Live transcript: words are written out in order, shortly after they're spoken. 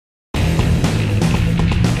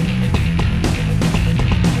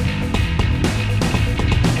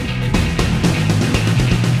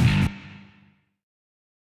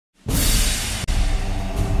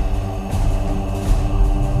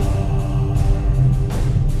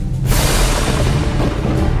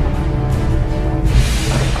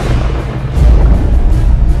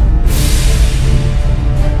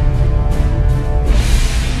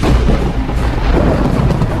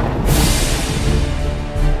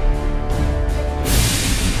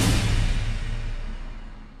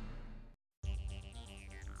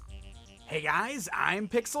guys, I'm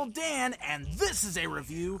Pixel Dan, and this is a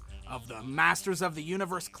review of the Masters of the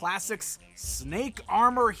Universe Classics Snake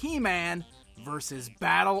Armor He-Man versus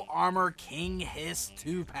Battle Armor King Hsss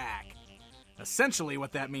 2-pack. Essentially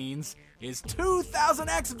what that means is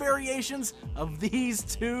 2000X variations of these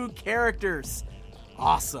two characters.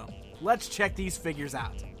 Awesome. Let's check these figures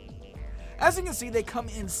out. As you can see, they come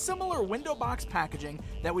in similar window box packaging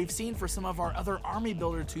that we've seen for some of our other Army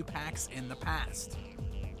Builder 2-packs in the past.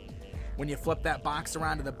 When you flip that box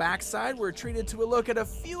around to the backside, we're treated to a look at a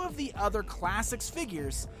few of the other Classics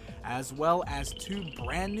figures, as well as two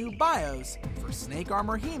brand new bios for Snake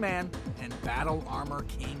Armor He-Man and Battle Armor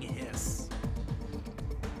King Hsss.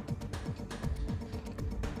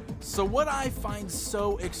 So what I find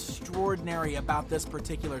so extraordinary about this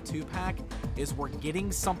particular 2-pack is we're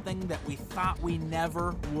getting something that we thought we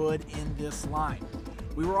never would in this line.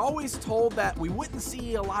 We were always told that we wouldn't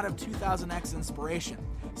see a lot of 2000X inspiration,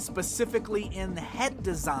 specifically in head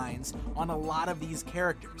designs on a lot of these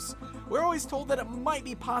characters. We're always told that it might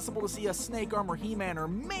be possible to see a Snake Armor He-Man or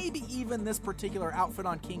maybe even this particular outfit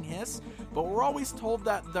on King Hsss, but we're always told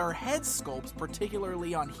that their head sculpts,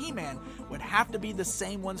 particularly on He-Man, would have to be the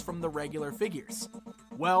same ones from the regular figures.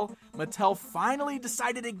 Well, Mattel finally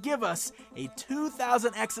decided to give us a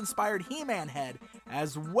 2000X inspired He-Man head,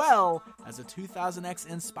 as well as a 2000X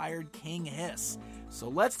inspired King Hsss. So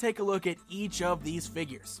let's take a look at each of these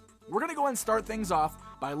figures. We're going to go ahead and start things off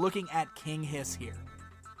by looking at King Hsss here.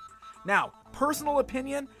 Now, personal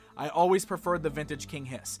opinion, I always preferred the vintage King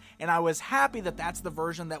Hsss, and I was happy that that's the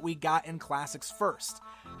version that we got in Classics first.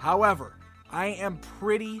 However, I am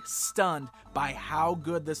pretty stunned by how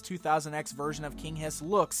good this 2000X version of King Hsss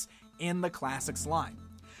looks in the Classics line.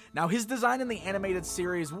 Now, his design in the animated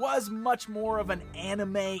series was much more of an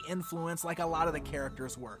anime influence like a lot of the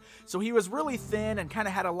characters were. So he was really thin and kind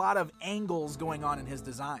of had a lot of angles going on in his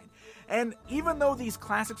design. And even though these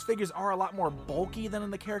Classics figures are a lot more bulky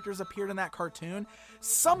than the characters appeared in that cartoon,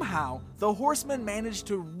 somehow the Horsemen managed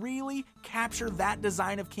to really capture that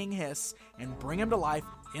design of King Hsss and bring him to life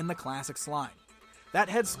in the Classics line. That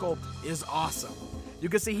head sculpt is awesome. You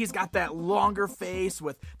can see he's got that longer face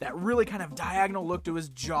with that really kind of diagonal look to his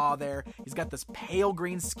jaw there. He's got this pale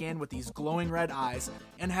green skin with these glowing red eyes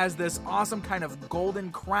and has this awesome kind of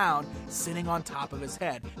golden crown sitting on top of his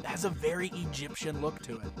head that has a very Egyptian look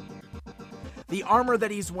to it. The armor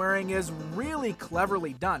that he's wearing is really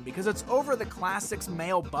cleverly done because it's over the Classics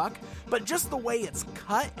male buck, but just the way it's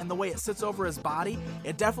cut and the way it sits over his body,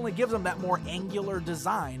 it definitely gives him that more angular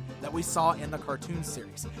design that we saw in the cartoon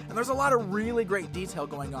series. And there's a lot of really great detail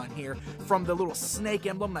going on here, from the little snake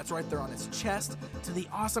emblem that's right there on his chest, to the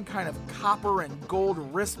awesome kind of copper and gold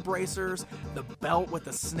wrist bracers, the belt with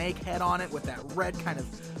the snake head on it with that red kind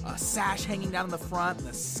of sash hanging down in the front, and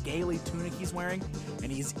the scaly tunic he's wearing. And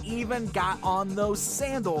he's even got on those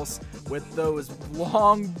sandals with those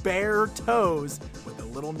long bare toes with the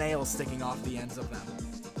little nails sticking off the ends of them.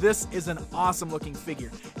 This is an awesome looking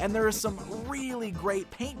figure, and there are some really great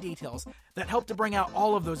paint details that help to bring out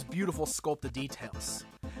all of those beautiful sculpted details.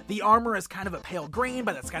 The armor is kind of a pale green,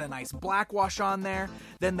 but it's got a nice black wash on there.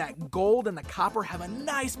 Then that gold and the copper have a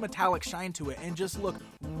nice metallic shine to it and just look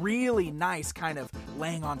really nice kind of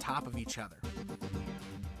laying on top of each other.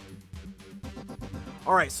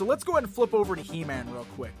 Alright, so let's go ahead and flip over to He-Man real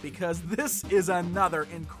quick, because this is another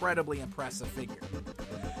incredibly impressive figure.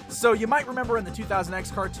 So you might remember in the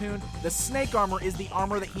 2000X cartoon, the snake armor is the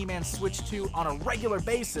armor that He-Man switched to on a regular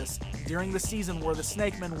basis during the season where the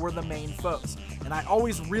Snakemen were the main foes. And I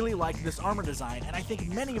always really liked this armor design, and I think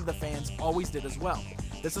many of the fans always did as well.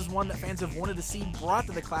 This is one that fans have wanted to see brought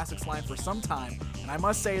to the Classics line for some time, and I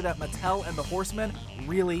must say that Mattel and the Horsemen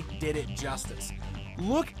really did it justice.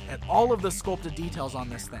 Look at all of the sculpted details on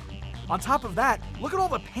this thing. On top of that, look at all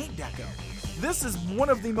the paint deco. This is one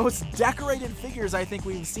of the most decorated figures I think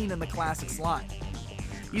we've seen in the Classics line.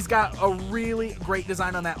 He's got a really great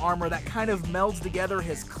design on that armor that kind of melds together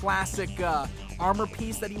his classic armor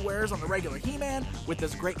piece that he wears on the regular He-Man with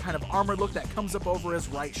this great kind of armor look that comes up over his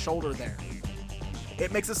right shoulder there.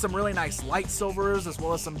 It mixes some really nice light silvers as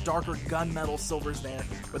well as some darker gunmetal silvers there,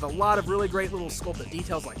 with a lot of really great little sculpted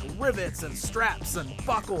details like rivets and straps and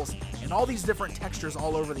buckles and all these different textures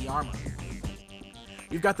all over the armor.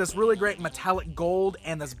 You've got this really great metallic gold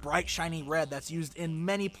and this bright shiny red that's used in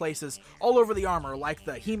many places all over the armor, like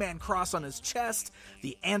the He-Man cross on his chest,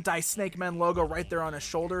 the anti-Snakemen logo right there on his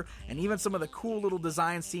shoulder, and even some of the cool little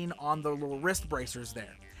designs seen on the little wrist bracers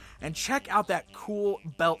there. And check out that cool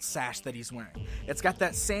belt sash that he's wearing. It's got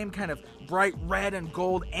that same kind of bright red and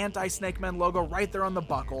gold anti-Snake Men logo right there on the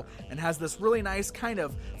buckle, and has this really nice kind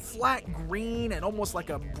of flat green and almost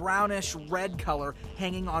like a brownish red color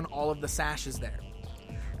hanging on all of the sashes there.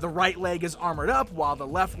 The right leg is armored up while the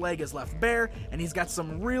left leg is left bare, and he's got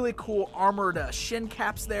some really cool armored shin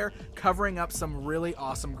caps there covering up some really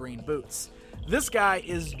awesome green boots. This guy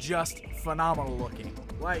is just phenomenal looking,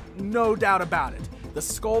 like no doubt about it. The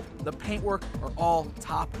sculpt, the paintwork are all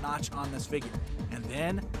top notch on this figure. And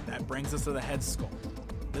then that brings us to the head sculpt.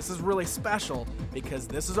 This is really special because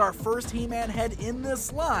this is our first He-Man head in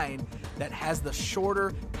this line that has the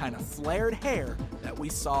shorter, kind of flared hair that we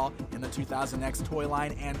saw in the 2000X toy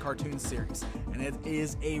line and cartoon series. And it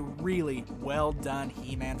is a really well done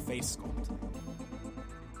He-Man face sculpt.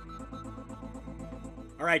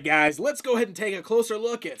 Alright guys, let's go ahead and take a closer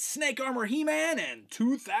look at Snake Armor He-Man and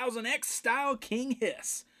 2000X style King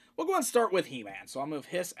Hsss. We'll go and start with He-Man, so I'll move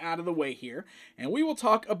Hsss out of the way here, and we will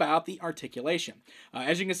talk about the articulation.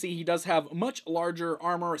 As you can see, he does have much larger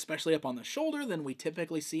armor, especially up on the shoulder, than we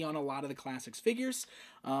typically see on a lot of the Classics figures.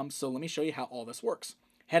 So let me show you how all this works.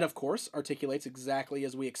 Head, of course, articulates exactly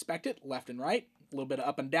as we expect it, left and right, a little bit of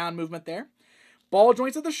up and down movement there. Ball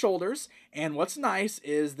joints at the shoulders, and what's nice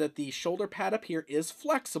is that the shoulder pad up here is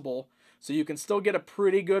flexible, so you can still get a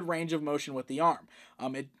pretty good range of motion with the arm.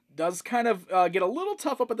 It does kind of get a little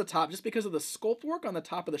tough up at the top just because of the sculpt work on the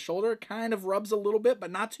top of the shoulder. It kind of rubs a little bit,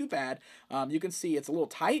 but not too bad. You can see it's a little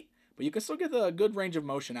tight, but you can still get a good range of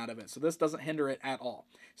motion out of it, so this doesn't hinder it at all.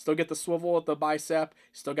 Still get the swivel at the bicep,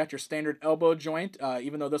 still got your standard elbow joint,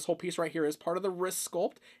 even though this whole piece right here is part of the wrist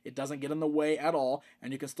sculpt, it doesn't get in the way at all,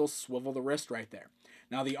 and you can still swivel the wrist right there.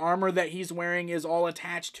 Now the armor that he's wearing is all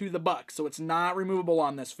attached to the buck, so it's not removable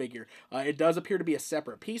on this figure. It does appear to be a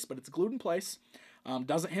separate piece, but it's glued in place.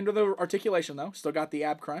 Doesn't hinder the articulation though. Still got the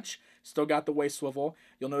ab crunch. Still got the waist swivel.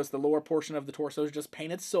 You'll notice the lower portion of the torso is just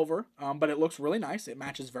painted silver, but it looks really nice. It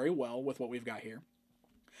matches very well with what we've got here.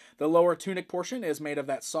 The lower tunic portion is made of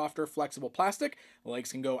that softer, flexible plastic. The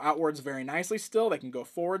legs can go outwards very nicely still. They can go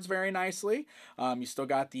forwards very nicely. You still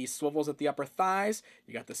got the swivels at the upper thighs.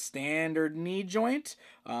 You got the standard knee joint.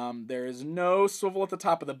 There is no swivel at the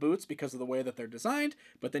top of the boots because of the way that they're designed,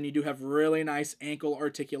 but then you do have really nice ankle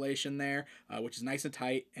articulation there, which is nice and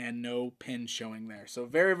tight, and no pin showing there. So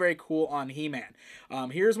very, very cool on He-Man.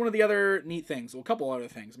 Here's one of the other neat things. Well, a couple other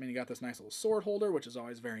things. I mean, you got this nice little sword holder, which is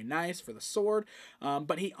always very nice for the sword,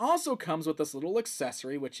 but he also comes with this little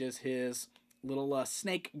accessory, which is his little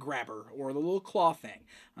snake grabber, or the little claw thing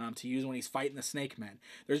to use when he's fighting the Snake Men.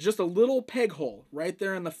 There's just a little peg hole right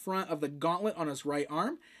there in the front of the gauntlet on his right arm,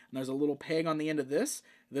 and there's a little peg on the end of this.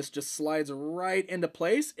 This just slides right into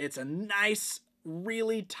place. It's a nice,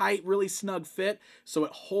 really tight, really snug fit, so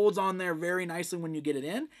it holds on there very nicely when you get it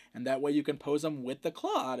in, and that way you can pose them with the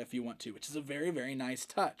claw out if you want to, which is a very, very nice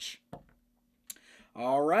touch.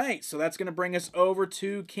 Alright, so that's going to bring us over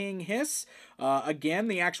to King Hsss. Again,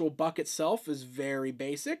 the actual buck itself is very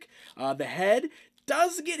basic. The head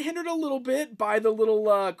does get hindered a little bit by the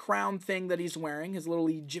little crown thing that he's wearing, his little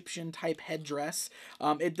Egyptian type headdress.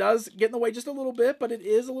 It does get in the way just a little bit, but it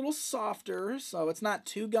is a little softer, so it's not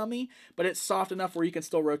too gummy, but it's soft enough where you can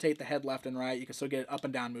still rotate the head left and right. You can still get up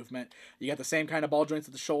and down movement. You got the same kind of ball joints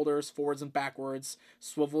at the shoulders, forwards and backwards,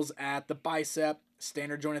 swivels at the bicep,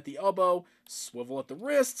 standard joint at the elbow, swivel at the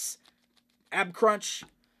wrists, ab crunch,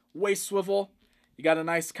 waist swivel. You got a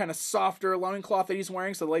nice kind of softer loincloth that he's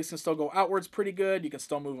wearing, so the legs can still go outwards pretty good. You can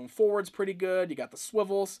still move them forwards pretty good. You got the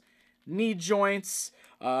swivels, knee joints,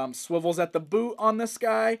 swivels at the boot on this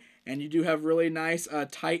guy, and you do have really nice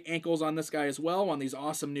tight ankles on this guy as well, on these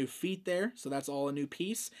awesome new feet there. So that's all a new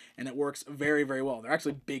piece, and it works very, very well. They're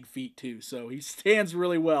actually big feet too, so he stands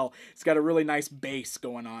really well. It's got a really nice base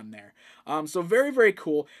going on there. So very, very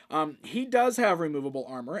cool. He does have removable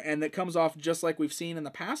armor, and that comes off just like we've seen in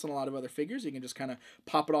the past on a lot of other figures. You can just kind of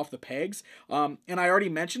pop it off the pegs. And I already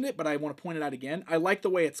mentioned it, but I want to point it out again. I like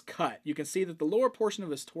the way it's cut. You can see that the lower portion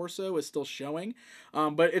of his torso is still showing,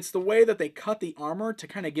 but it's the way that they cut the armor to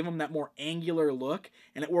kind of give him that more angular look,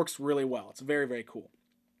 and it works really well. It's very, very cool.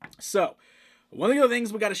 So, one of the other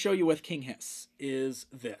things we got to show you with King Hsss is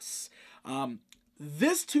this.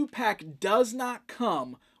 This 2-pack does not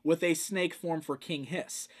come with a snake form for King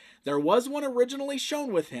Hsss. There was one originally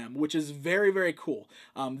shown with him, which is very, very cool.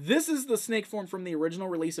 This is the snake form from the original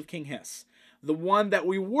release of King Hsss. The one that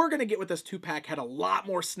we were going to get with this 2-pack had a lot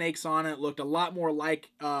more snakes on it, looked a lot more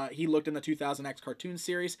like he looked in the 2000X cartoon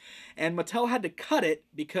series, and Mattel had to cut it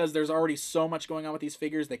because there's already so much going on with these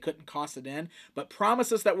figures, they couldn't cost it in, but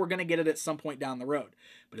promise us that we're going to get it at some point down the road.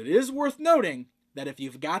 But it is worth noting that if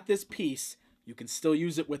you've got this piece, you can still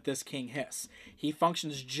use it with this King Hiss. He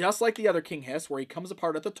functions just like the other King Hiss, where he comes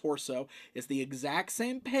apart at the torso. It's the exact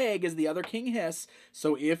same peg as the other King Hiss,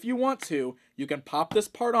 so if you want to, you can pop this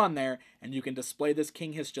part on there, and you can display this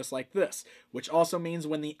King Hiss just like this, which also means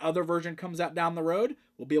when the other version comes out down the road,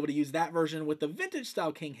 we'll be able to use that version with the vintage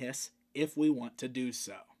style King Hiss if we want to do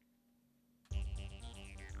so.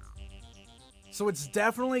 So it's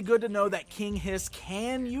definitely good to know that King Hiss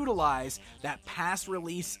can utilize that past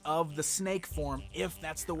release of the snake form if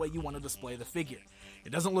that's the way you want to display the figure.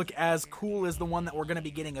 It doesn't look as cool as the one that we're going to be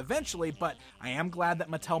getting eventually, but I am glad that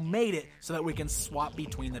Mattel made it so that we can swap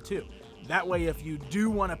between the two. That way, if you do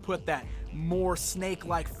want to put that more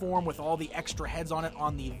snake-like form with all the extra heads on it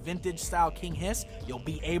on the vintage style King Hiss, you'll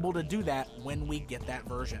be able to do that when we get that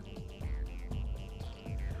version.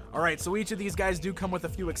 Alright, so each of these guys do come with a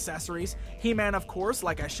few accessories. He-Man, of course,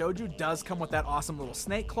 like I showed you, does come with that awesome little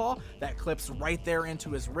snake claw that clips right there into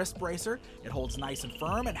his wrist bracer. It holds nice and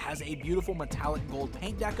firm and has a beautiful metallic gold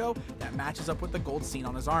paint deco that matches up with the gold scene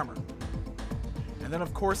on his armor. And then,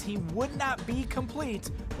 of course, he would not be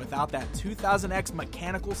complete without that 2000X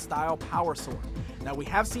mechanical style power sword. Now, we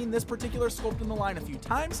have seen this particular sculpt in the line a few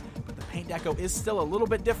times, but the paint deco is still a little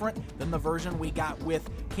bit different than the version we got with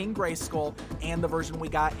King Grayskull and the version we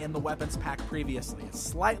got in the weapons pack previously. It's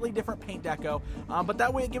slightly different paint deco, but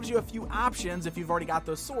that way it gives you a few options if you've already got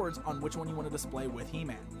those swords on which one you want to display with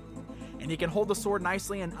He-Man. And he can hold the sword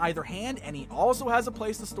nicely in either hand, and he also has a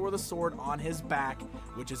place to store the sword on his back,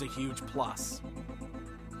 which is a huge plus.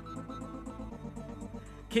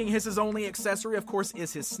 King Hiss's only accessory, of course,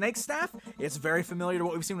 is his snake staff. It's very familiar to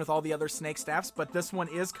what we've seen with all the other snake staffs, but this one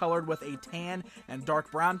is colored with a tan and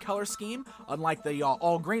dark brown color scheme, unlike the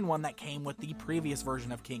all-green one that came with the previous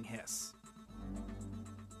version of King Hiss.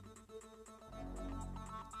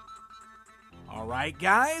 Alright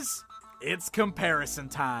guys, it's comparison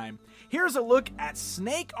time. Here's a look at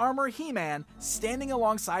Snake Armor He-Man standing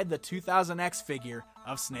alongside the 2000X figure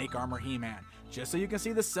of Snake Armor He-Man, just so you can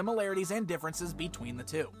see the similarities and differences between the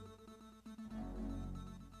two.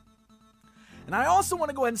 And I also want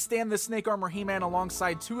to go ahead and stand this Snake Armor He-Man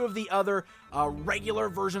alongside two of the other regular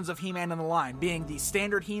versions of He-Man in the line, being the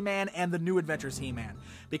Standard He-Man and the New Adventures He-Man,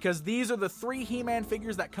 because these are the three He-Man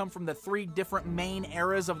figures that come from the three different main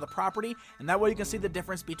eras of the property, and that way you can see the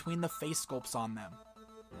difference between the face sculpts on them.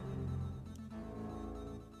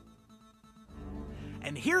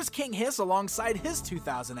 And here's King Hiss alongside his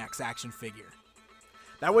 2000X action figure.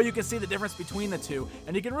 That way you can see the difference between the two,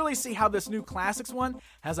 and you can really see how this new Classics one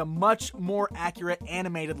has a much more accurate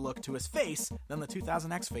animated look to his face than the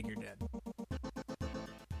 2000X figure did.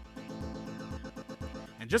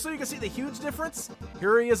 And just so you can see the huge difference,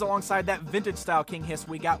 here he is alongside that vintage style King Hiss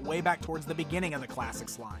we got way back towards the beginning of the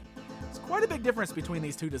Classics line. It's quite a big difference between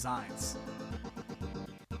these two designs.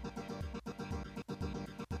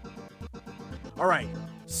 Alright,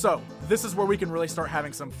 so this is where we can really start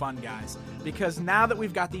having some fun, guys, because now that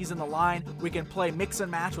we've got these in the line, we can play mix and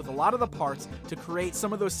match with a lot of the parts to create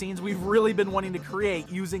some of those scenes we've really been wanting to create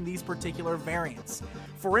using these particular variants.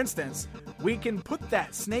 For instance, we can put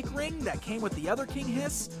that snake ring that came with the other King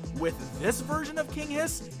Hiss with this version of King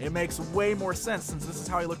Hiss. It makes way more sense since this is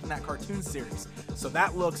how he looked in that cartoon series, so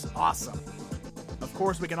that looks awesome. Of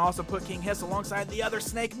course, we can also put King Hiss alongside the other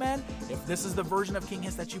Snake Men if this is the version of King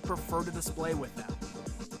Hiss that you prefer to display with them.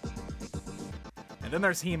 And then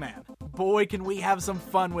there's He-Man. Boy, can we have some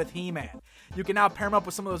fun with He-Man. You can now pair him up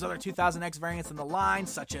with some of those other 2000X variants in the line,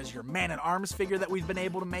 such as your Man-at-Arms figure that we've been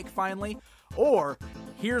able to make finally, or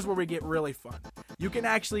here's where we get really fun. You can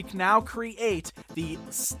actually now create the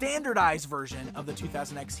standardized version of the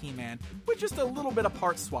 2000X He-Man with just a little bit of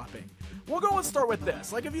part swapping. We'll go and start with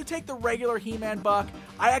this. Like if you take the regular He-Man buck,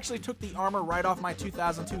 I actually took the armor right off my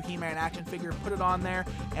 2002 He-Man action figure, put it on there,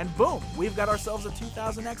 and boom, we've got ourselves a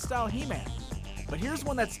 2000X style He-Man. But here's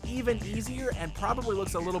one that's even easier and probably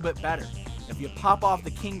looks a little bit better. If you pop off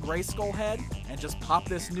the King Grayskull head and just pop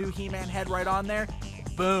this new He-Man head right on there,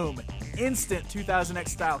 boom, instant 2000X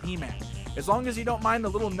style He-Man. As long as you don't mind the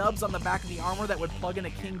little nubs on the back of the armor that would plug into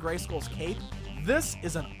King Grayskull's cape, this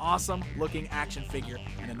is an awesome looking action figure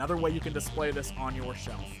and another way you can display this on your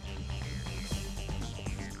shelf.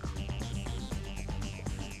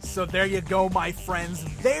 So there you go, my friends.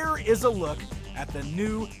 There is a look at the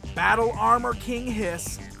new Battle Armor King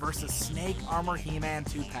Hiss versus Snake Armor He-Man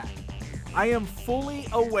 2-pack. I am fully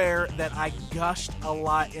aware that I gushed a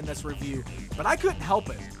lot in this review, but I couldn't help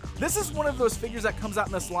it. This is one of those figures that comes out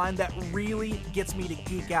in this line that really gets me to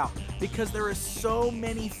geek out because there is so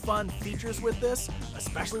many fun features with this,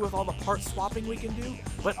 especially with all the part swapping we can do,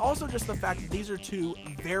 but also just the fact that these are two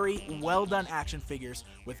very well done action figures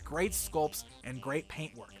with great sculpts and great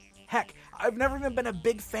paintwork. Heck, I've never even been a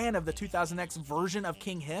big fan of the 2000X version of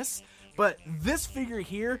King Hsss, but this figure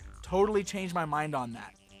here totally changed my mind on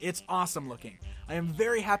that. It's awesome looking. I am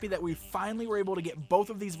very happy that we finally were able to get both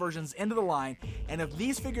of these versions into the line, and if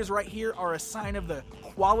these figures right here are a sign of the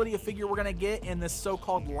quality of figure we're going to get in this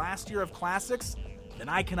so-called last year of classics, then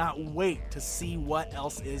I cannot wait to see what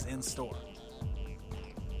else is in store.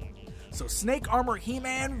 So Snake Armor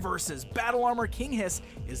He-Man versus Battle Armor King Hsss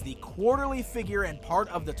is the quarterly figure and part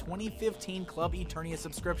of the 2015 Club Eternia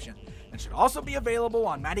subscription, and should also be available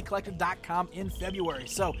on MattyCollector.com in February.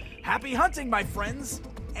 So happy hunting, my friends,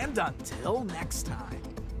 and until next time.